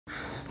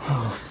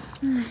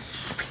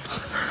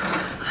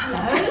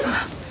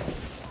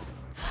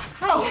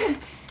Oh,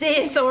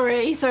 dear,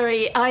 sorry. You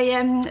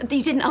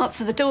didn't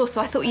answer the door,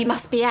 so I thought you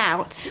must be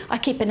out. I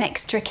keep an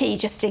extra key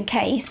just in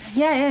case.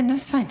 Yeah, no,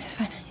 it's fine,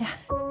 yeah.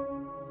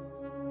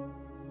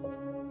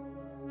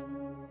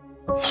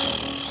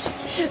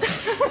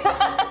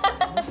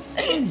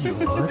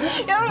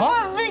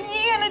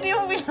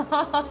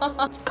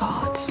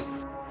 God,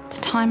 the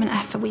time and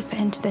effort we put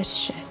into this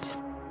shit.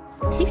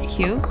 He's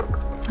cute.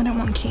 I don't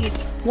want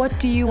cute. What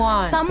do you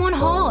want? Someone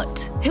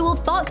hot who will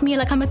fuck me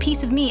like I'm a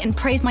piece of meat and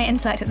praise my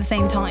intellect at the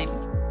same time.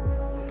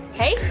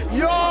 Hey?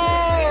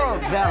 Ja!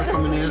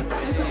 Välkommen ut!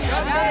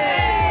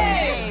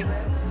 Hey!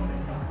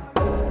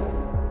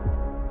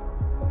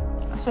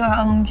 So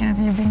how long have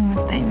you been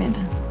with David?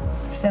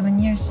 7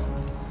 years.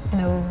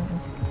 No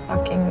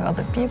fucking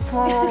other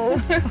people?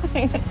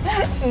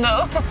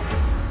 No.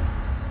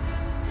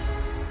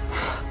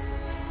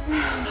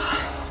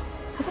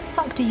 How the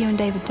fuck do you and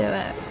David do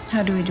it?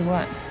 How do we do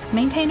what?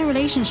 Maintain a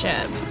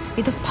relationship.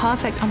 Be this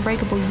perfect,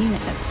 unbreakable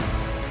unit.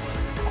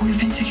 We've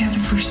been together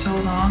for so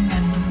long,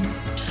 and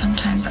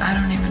sometimes I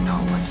don't even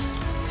know what's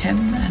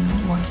him and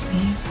what's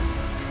me.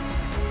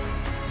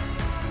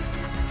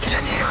 Gud,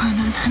 det är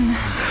skönare än henne.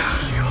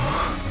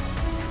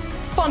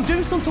 Fan,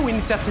 du som tog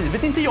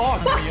initiativet, inte jag.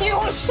 Fuck you,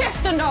 håll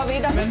käften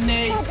David! Men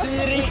nej,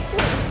 Siri!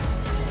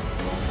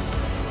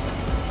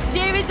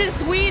 David's in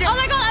Sweden! Oh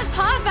my god, that's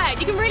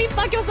perfect! You can really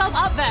fuck yourself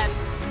up then!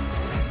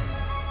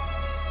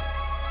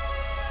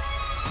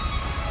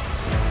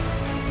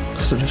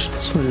 Alltså, det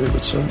känns som vi har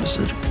gått sönder,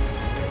 Siri.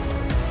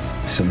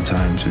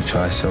 Sometimes we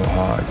try so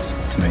hard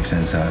to make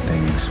sense out of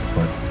things.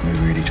 What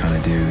we're really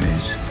trying to do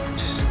is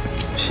just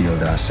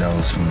shield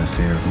ourselves from the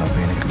fear of not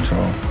being in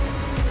control.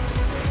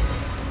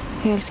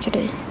 Jag älskar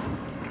dig.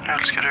 Jag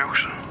älskar dig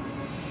också.